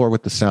explore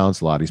with the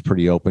sounds a lot. He's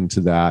pretty open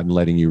to that and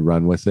letting you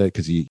run with it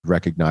because he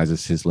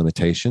recognizes his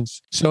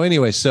limitations. So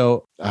anyway,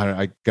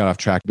 I got off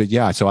track, but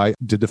yeah, so I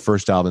did the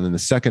first album. And then the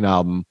second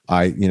album,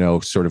 I,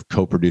 sort of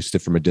co-produced it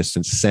from a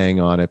distance, sang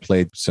on it,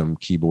 played some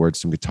keyboards,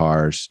 some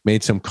guitars,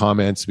 made some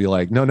comments, be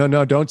like, no,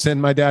 don't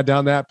send my dad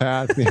down that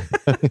path.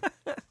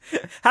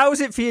 How was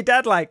it for your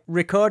dad, like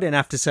recording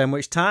after so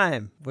much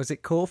time? Was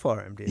it cool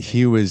for him?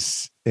 He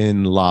was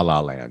in La La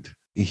Land.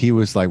 He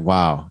was like,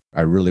 wow,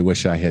 I really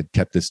wish I had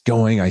kept this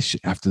going.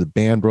 After the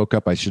band broke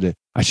up, I shouldn't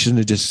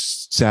have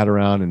just sat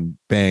around and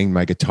banged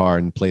my guitar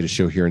and played a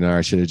show here and there.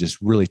 I should have just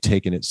really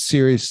taken it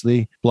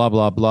seriously, blah,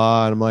 blah,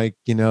 blah. And I'm like,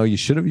 you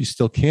should have, you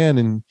still can.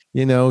 And,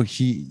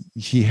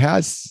 he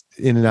has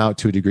in and out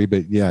to a degree,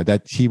 but yeah,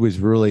 that he was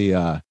really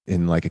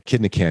in like a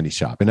kid in a candy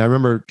shop. And I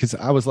remember because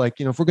I was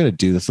like, if we're going to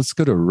do this, let's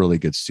go to a really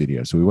good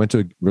studio. So we went to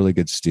a really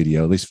good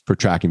studio, at least for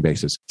tracking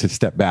basis. To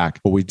step back,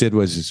 what we did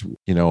was,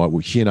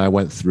 he and I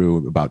went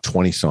through about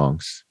 20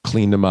 songs,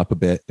 cleaned them up a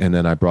bit. And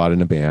then I brought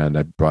in a band.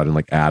 I brought in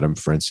like Adam,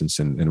 for instance,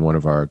 and one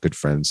of our good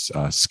friends,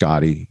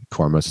 Scotty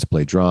Kormos, to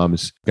play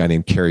drums, a guy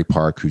named Kerry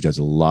Park, who does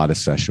a lot of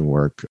session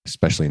work,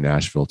 especially in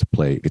Nashville, to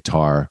play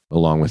guitar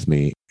along with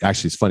me.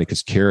 Actually, it's funny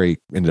because Kerry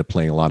ended up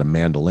playing a lot of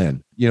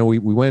mandolin. We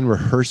went and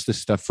rehearsed this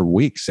stuff for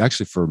weeks,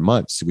 actually for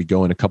months. We'd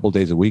go in a couple of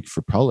days a week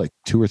for probably like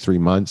 2 or 3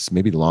 months,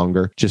 maybe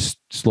longer, just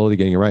slowly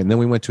getting it right. And then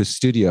we went to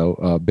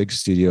a big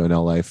studio in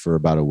LA for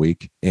about a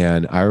week.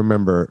 And I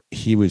remember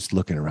he was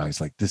looking around.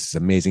 He's like, this is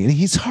amazing. And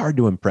he's hard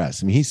to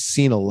impress. I mean, he's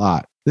seen a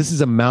lot. This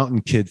is a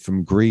mountain kid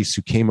from Greece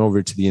who came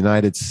over to the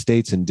United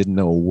States and didn't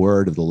know a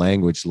word of the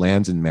language,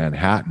 lands in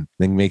Manhattan,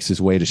 then makes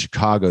his way to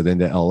Chicago, then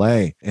to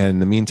LA. And in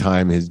the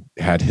meantime, has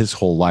had his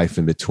whole life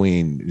in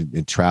between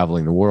in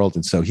traveling the world.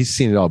 And so he's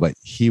seen it all, but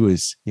he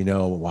was,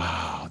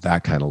 wow,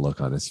 that kind of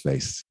look on his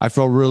face. I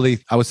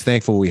was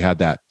thankful we had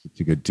that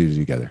to go do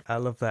together. I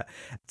love that.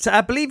 So I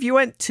believe you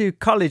went to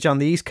college on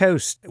the East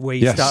Coast where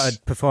you started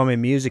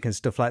performing music and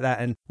stuff like that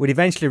and would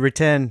eventually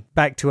return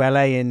back to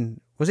LA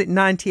in... Was it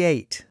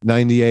 98?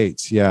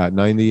 98, yeah.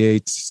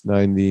 98,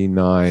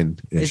 99.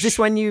 Is this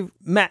when you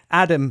met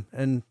Adam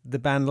and the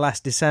band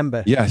last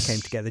December? Yes.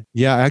 Came together?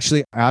 Yeah,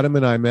 actually, Adam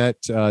and I met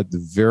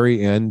the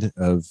very end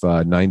of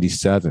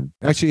 97.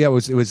 Actually, yeah,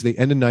 it was the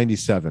end of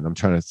 97. I'm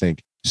trying to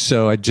think.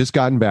 So I'd just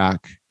gotten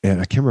back, and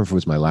I can't remember if it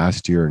was my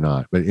last year or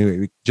not, but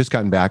anyway, just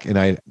gotten back, and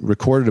I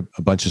recorded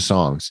a bunch of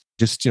songs,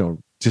 just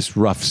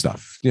rough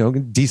stuff,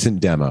 decent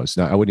demos.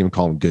 Now, I wouldn't even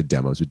call them good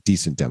demos, but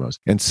decent demos,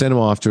 and sent them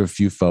off to a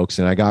few folks.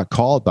 And I got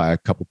called by a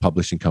couple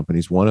publishing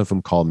companies. One of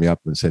them called me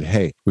up and said,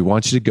 hey, we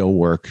want you to go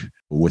work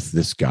with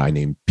this guy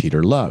named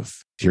Peter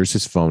Love. Here's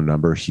his phone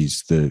number.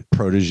 He's the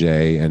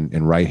protege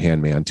and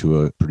right-hand man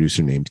to a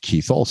producer named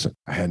Keith Olsen.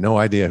 I had no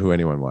idea who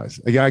anyone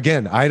was.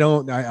 Again,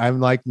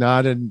 I'm like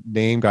not a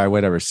name guy,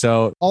 whatever.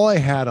 So all I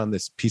had on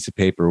this piece of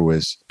paper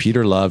was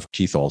Peter Love,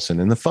 Keith Olsen,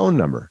 and the phone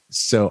number.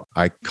 So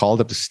I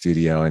called up the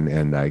studio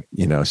and I,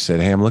 said,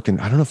 hey, I don't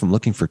know if I'm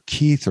looking for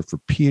Keith or for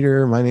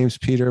Peter. My name's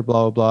Peter,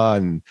 blah, blah, blah.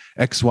 And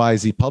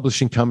XYZ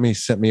Publishing Company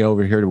sent me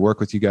over here to work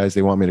with you guys.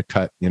 They want me to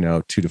cut,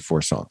 2 to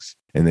 4 songs.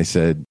 And they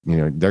said,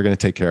 they're going to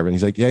take care of it. And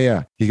he's like,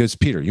 yeah. He goes,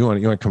 Peter, you want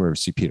to come over and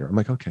see Peter? I'm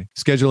like, okay.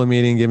 Schedule a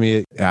meeting, give me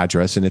an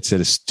address. And it's at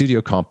a studio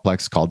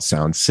complex called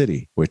Sound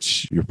City,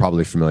 which you're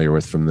probably familiar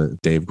with from the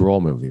Dave Grohl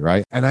movie,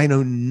 right? And I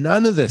know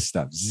none of this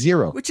stuff,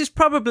 zero. Which is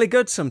probably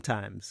good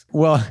sometimes.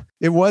 Well,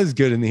 it was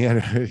good in the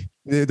end.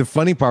 The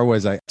funny part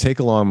was I take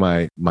along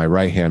my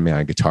right-hand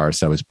man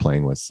guitarist I was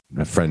playing with,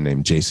 a friend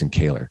named Jason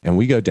Kaler. And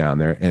we go down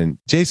there and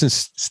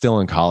Jason's still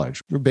in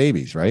college. We're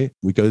babies, right?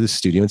 We go to the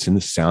studio. It's in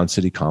the Sound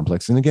City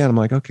complex. And again, I'm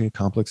like, okay,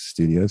 complex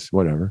studios,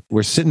 whatever.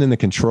 We're sitting in the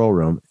control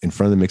room in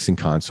front of the mixing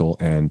console.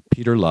 And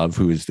Peter Love,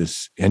 who is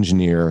this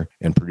engineer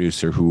and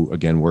producer who,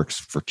 again, works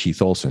for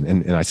Keith Olsen.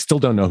 And I still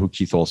don't know who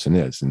Keith Olsen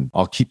is. And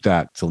I'll keep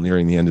that till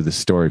nearing the end of the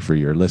story for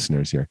your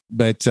listeners here.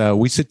 But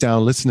we sit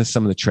down, listen to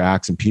some of the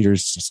tracks, and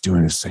Peter's just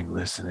doing this thing.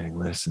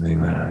 listening.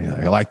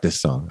 I like this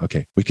song.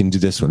 Okay, we can do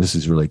this one. This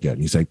is really good.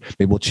 He's like,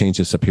 maybe we'll change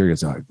this up here. He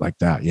goes, oh, like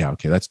that. Yeah,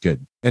 okay, that's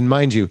good. And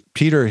mind you,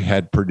 Peter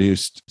had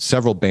produced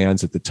several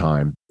bands at the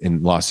time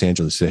in Los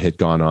Angeles that had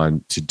gone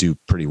on to do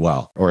pretty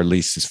well, or at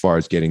least as far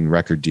as getting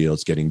record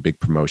deals, getting big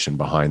promotion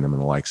behind them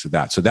and the likes of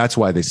that. So that's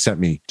why they sent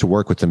me to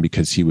work with him,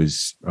 because he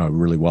was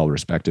really well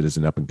respected as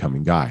an up and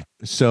coming guy.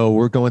 So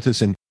we're going through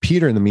this, and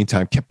Peter in the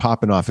meantime kept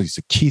popping off. He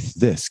said, Keith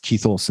this,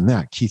 Keith Olsen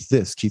that, Keith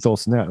this, Keith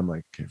Olsen that. I'm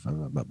like, okay,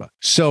 blah, blah, blah.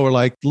 So we're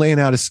like laying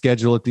out a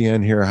schedule at the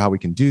end here, how we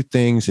can do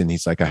things. And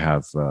he's like, I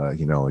have,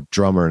 a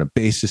drummer and a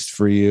bassist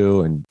for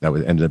you. And that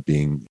ended up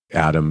being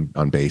Adam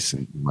on bass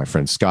and my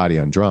friend Scotty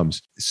on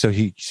drums. So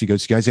she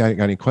goes, you guys got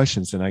any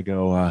questions? And I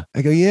go,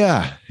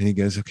 yeah. And he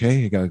goes,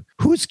 okay. He goes,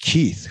 who's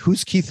Keith?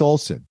 Who's Keith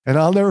Olsen? And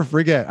I'll never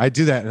forget. I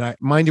do that. And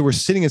mind you, we're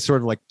sitting in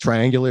sort of like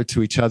triangular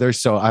to each other.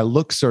 So I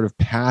look sort of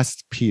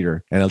past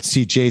Peter and I'll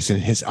see Jason.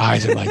 His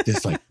eyes are like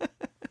this, like,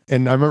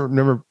 and I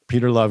remember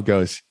Peter Love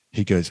goes,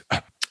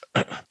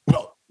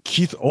 well,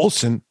 Keith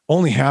Olsen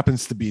only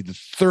happens to be the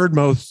third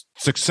most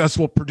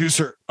successful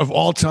producer of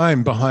all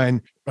time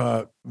behind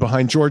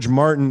George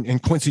Martin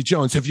and Quincy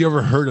Jones. Have you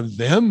ever heard of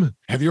them?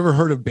 Have you ever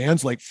heard of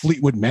bands like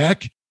Fleetwood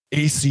Mac,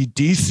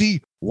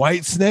 AC/DC,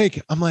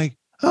 Whitesnake? I'm like,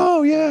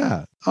 oh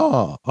yeah.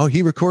 Oh,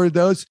 he recorded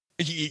those?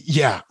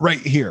 Yeah, right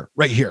here.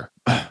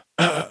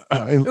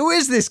 Who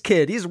is this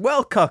kid? He's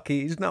well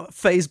cocky. He's not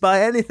fazed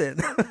by anything.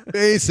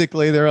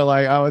 Basically, they were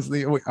like, I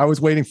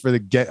was waiting for the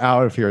get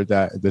out of here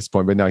at this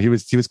point, but no, he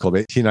was cool.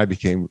 But he and I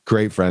became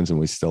great friends, and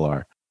we still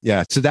are.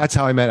 Yeah. So that's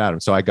how I met Adam.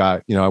 So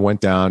I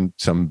went down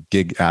some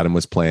gig Adam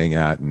was playing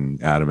at,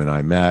 and Adam and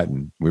I met,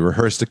 and we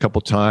rehearsed a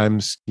couple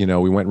times. We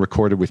went and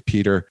recorded with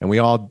Peter, and we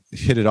all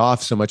hit it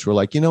off so much. We're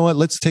like, you know what,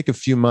 let's take a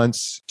few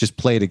months, just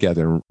play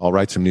together. I'll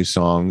write some new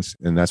songs.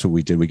 And that's what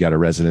we did. We got a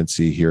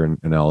residency here in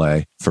LA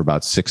for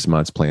about 6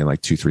 months, playing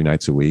like 2-3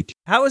 nights a week.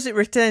 How was it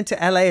returning to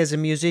LA as a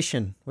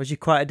musician? Was you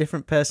quite a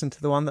different person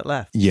to the one that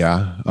left?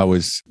 Yeah, I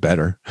was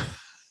better.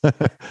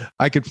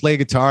 I could play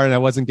guitar and I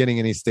wasn't getting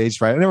any stage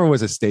fright. I never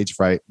was a stage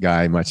fright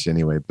guy much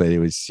anyway, but it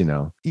was,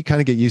 you kind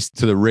of get used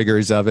to the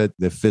rigors of it,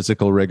 the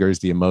physical rigors,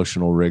 the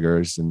emotional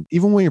rigors. And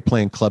even when you're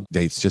playing club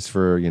dates just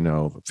for,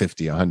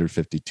 50,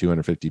 150,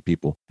 250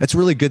 people, that's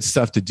really good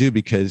stuff to do,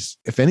 because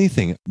if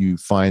anything, you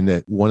find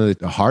that one of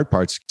the hard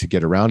parts to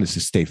get around is to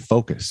stay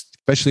focused,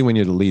 especially when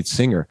you're the lead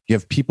singer. You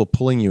have people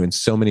pulling you in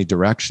so many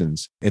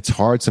directions. It's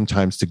hard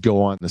sometimes to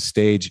go on the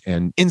stage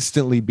and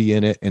instantly be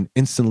in it and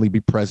instantly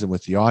be present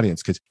with the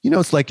audience. Because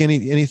it's like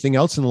anything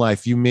else in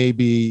life. You may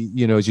be,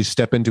 as you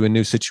step into a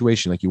new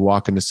situation, like you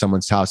walk into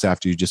someone's house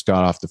after you just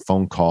got off the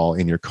phone call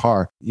in your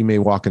car, you may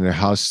walk in their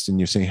house and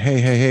you're saying,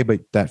 hey,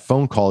 but that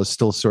phone call is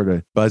still sort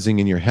of buzzing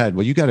in your head.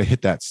 Well, you got to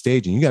hit that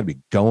stage and you got to be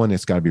going.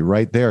 It's got to be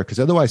right there, because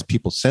otherwise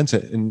people sense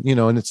it, and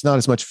and it's not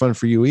as much fun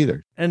for you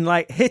either. And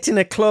like hitting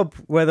a club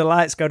where the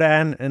lights go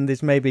down and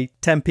there's maybe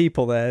 10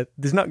 people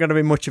there's not going to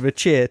be much of a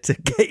cheer to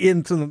get you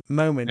into the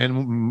moment.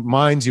 And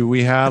mind you,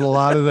 we had a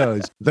lot of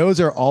those. Those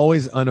are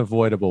always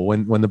unavoidable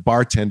when the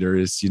bartender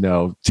is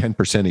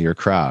 10% of your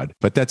crowd,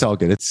 but that's all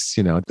good. It's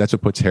that's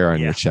what puts hair on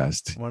your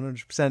chest.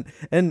 100%.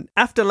 And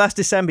after last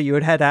December, you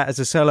would head out as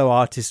a solo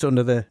artist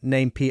under the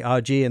name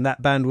PRG, and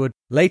that band would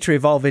later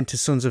evolve into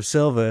Sons of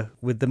Silver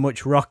with the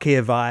much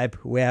rockier vibe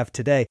we have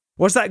today.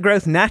 Was that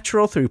growth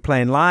natural through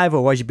playing live,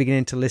 or was you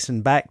beginning to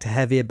listen back to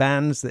heavier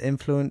bands that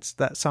influenced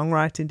that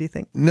songwriting, do you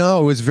think?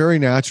 No, it was very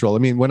natural. I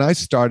mean, when I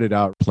started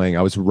out playing,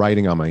 I was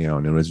writing on my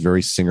own, and it was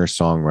very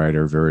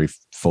singer-songwriter, very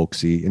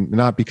folksy, and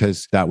not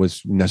because that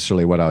was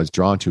necessarily what I was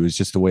drawn to. It was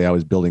just the way I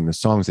was building the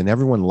songs, and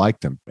everyone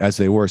liked them as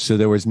they were. So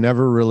there was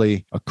never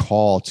really a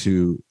call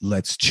to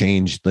let's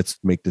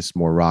make this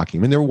more rocky.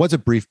 I mean, there was a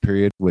brief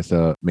period with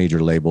a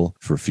major label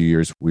for a few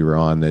years we were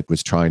on that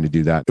was trying to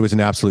do that. It was an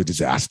absolute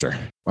disaster.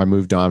 I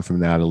moved on from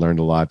that. I learned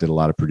a lot, did a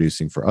lot of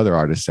producing for other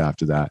artists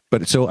after that.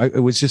 But so it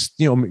was just,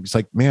 it's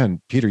like,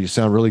 man, Peter, you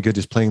sound really good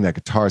just playing that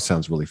guitar. It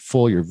sounds really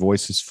full. Your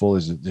voice is full.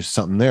 There's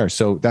something there.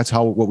 So that's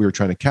what we were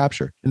trying to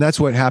capture. And that's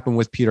what happened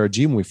with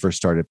PRG when we first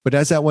started. But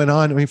as that went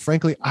on, I mean,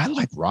 frankly, I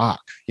like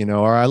rock,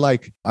 or I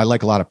like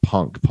a lot of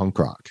punk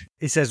rock.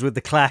 He says with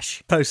the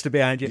Clash poster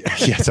behind you.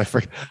 Yes, I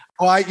forgot.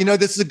 Oh,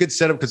 this is a good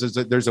setup because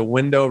there's a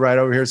window right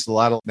over here. So a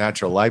lot of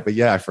natural light. But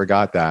yeah, I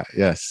forgot that.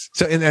 Yes.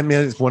 So, and I mean,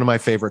 it's one of my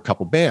favorite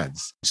couple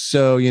bands.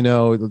 So,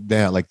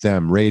 like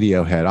them,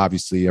 Radiohead,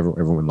 obviously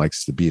everyone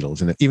likes the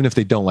Beatles. And even if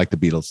they don't like the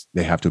Beatles,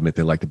 they have to admit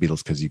they like the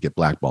Beatles because you get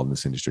blackballed in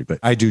this industry. But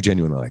I do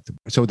genuinely like them.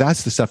 So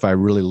that's the stuff I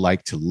really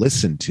like to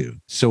listen to.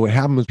 So what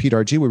happened with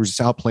PRG, we were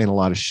just out playing a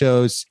lot of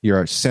shows.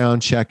 You're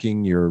sound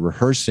checking, you're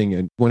rehearsing.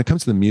 And when it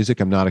comes to the music,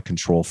 I'm not a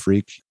control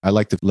freak. I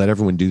like to let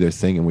everyone do their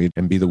thing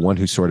and be the one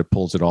who sort of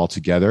pulls it all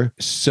together.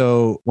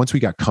 So once we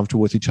got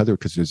comfortable with each other,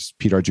 because there's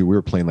PRG, we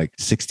were playing like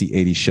 60,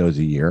 80 shows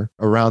a year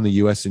around the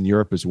US and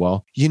Europe as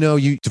well.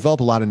 You develop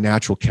a lot of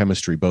natural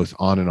chemistry, both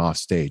on and off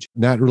stage.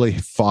 And that really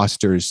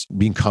fosters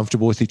being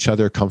comfortable with each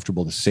other,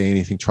 comfortable to say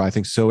anything, try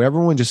things. So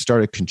everyone just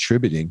started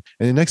contributing.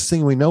 And the next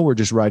thing we know, we're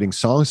just writing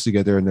songs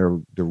together, and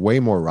they're way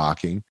more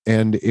rocking.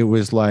 And it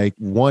was like,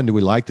 one, do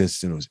we like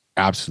this? And it was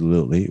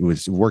absolutely.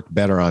 It worked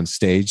better on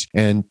stage.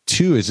 And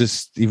two is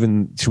just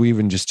even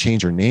just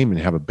change our name and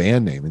have a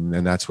band name.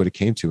 And that's what it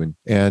came to.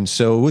 And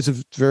so it was a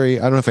very,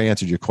 I don't know if I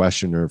answered your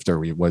question or if there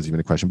was even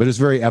a question, but it's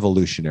very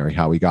evolutionary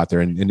how we got there.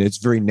 And it's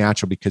very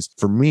natural because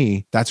for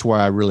me, that's where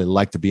I really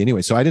like to be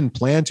anyway. So I didn't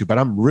plan to, but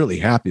I'm really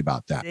happy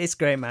about that. It's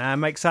great, man.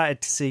 I'm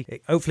excited to see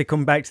it hopefully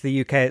come back to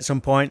the UK at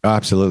some point.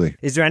 Absolutely.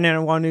 Is there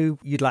anyone who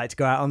you'd like to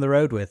go out on the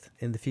road with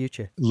in the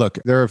future? Look,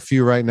 there are a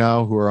few right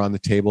now who are on the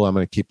table. I'm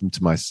going to keep them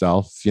to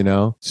myself,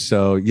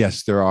 So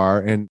yes, there are.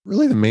 And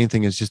really the main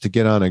thing is just to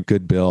get on a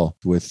good bill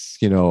with,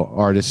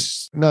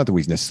 artists, not that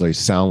we necessarily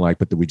sound like,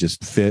 but that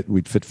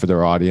we'd fit for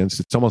their audience.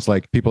 It's almost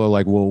like people are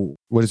like, well,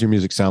 what does your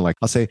music sound like?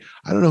 I'll say,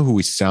 I don't know who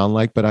we sound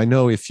like, but I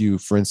know if you,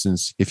 for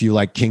instance, if you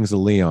like Kings of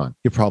Leon,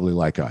 you probably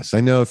like us.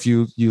 I know if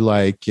you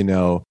like,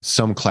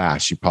 some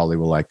Clash, you probably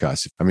will like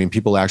us. I mean,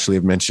 people actually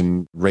have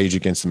mentioned Rage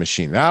Against the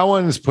Machine. That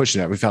one is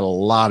pushing it. We've had a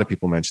lot of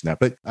people mention that,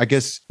 but I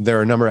guess there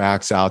are a number of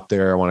acts out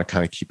there. I want to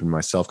kind of keep in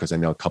myself because I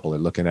know a couple are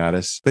looking at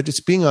us, but it's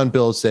being on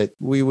bills that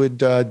we would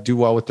do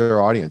well with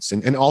their audience.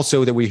 And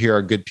also that we hear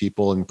are good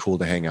people and cool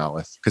to hang out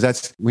with. Because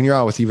that's when you're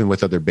out with, even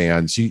with other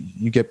bands,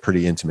 you get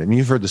pretty intimate. I mean,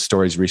 you've heard the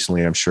stories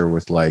recently, I'm sure,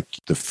 with like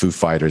the Foo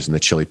Fighters and the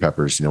Chili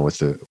Peppers, with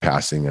the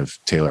passing of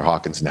Taylor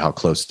Hawkins and how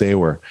close they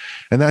were.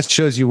 And that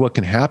shows you what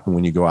can happen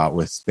when you go out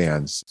with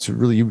bands. It's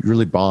you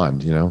really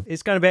bond,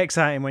 It's going to be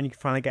exciting when you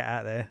finally get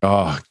out there.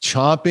 Oh,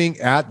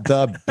 chomping at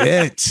the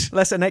bit.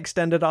 Unless an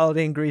extended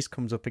holiday in Greece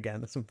comes up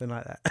again or something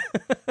like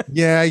that.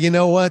 Yeah, you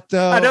know what,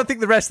 though? I don't think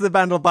the rest of the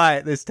band will buy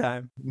it this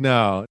time.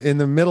 No. In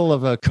the middle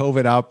of a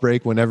COVID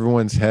outbreak, when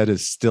everyone's head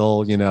is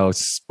still,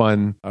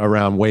 spun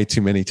around way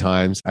too many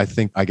times, I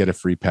think I get a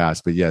free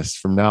pass. But yes,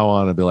 from now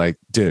on, I'll be like,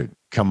 dude,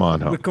 come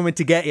on home. We're coming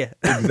to get you.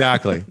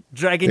 Exactly.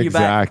 Dragging you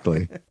back.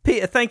 Exactly.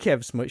 Peter, thank you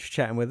ever so much for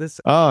chatting with us.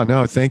 Oh,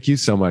 no, thank you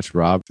so much,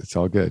 Rob. It's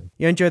all good.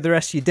 You enjoy the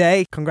rest of your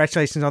day.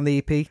 Congratulations on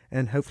the EP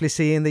and hopefully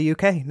see you in the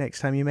UK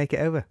next time you make it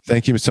over.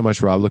 Thank you so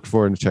much, Rob. Look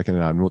forward to checking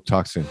it out and we'll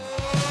talk soon.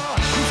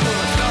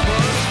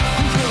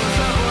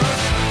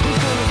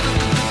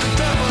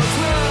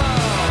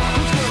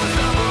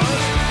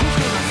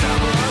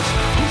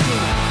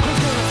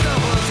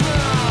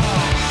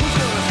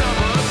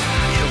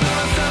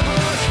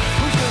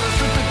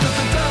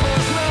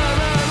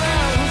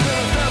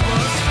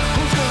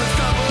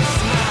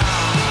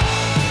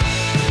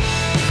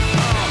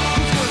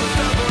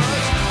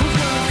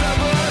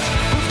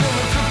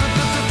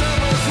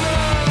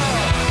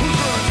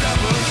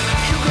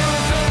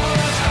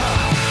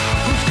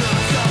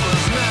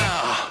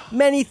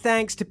 Many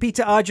thanks to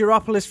Peter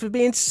Argyropoulos for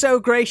being so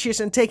gracious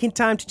and taking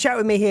time to chat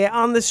with me here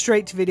on the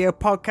Straight to Video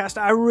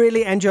podcast. I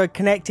really enjoyed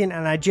connecting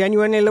and I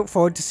genuinely look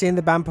forward to seeing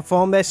the band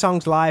perform their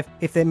songs live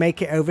if they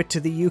make it over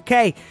to the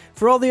UK.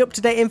 For all the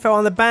up-to-date info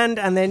on the band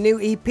and their new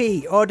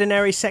EP,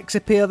 Ordinary Sex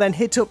Appeal, then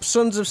hit up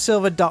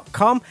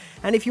sonsofsilver.com.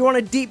 And if you want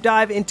to deep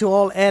dive into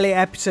all earlier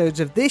episodes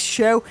of this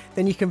show,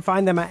 then you can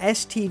find them at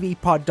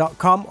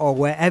stvpod.com or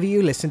wherever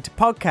you listen to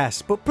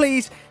podcasts. But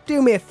please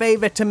do me a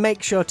favor to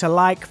make sure to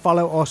like,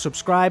 follow or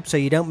subscribe so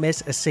you don't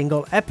miss a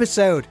single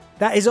episode.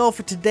 That is all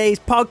for today's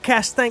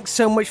podcast. Thanks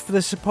so much for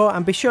the support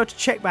and be sure to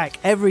check back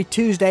every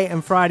Tuesday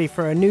and Friday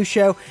for a new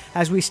show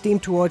as we steam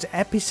towards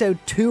episode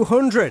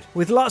 200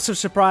 with lots of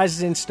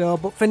surprises in store.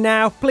 But for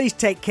now, please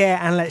take care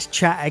and let's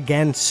chat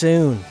again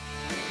soon.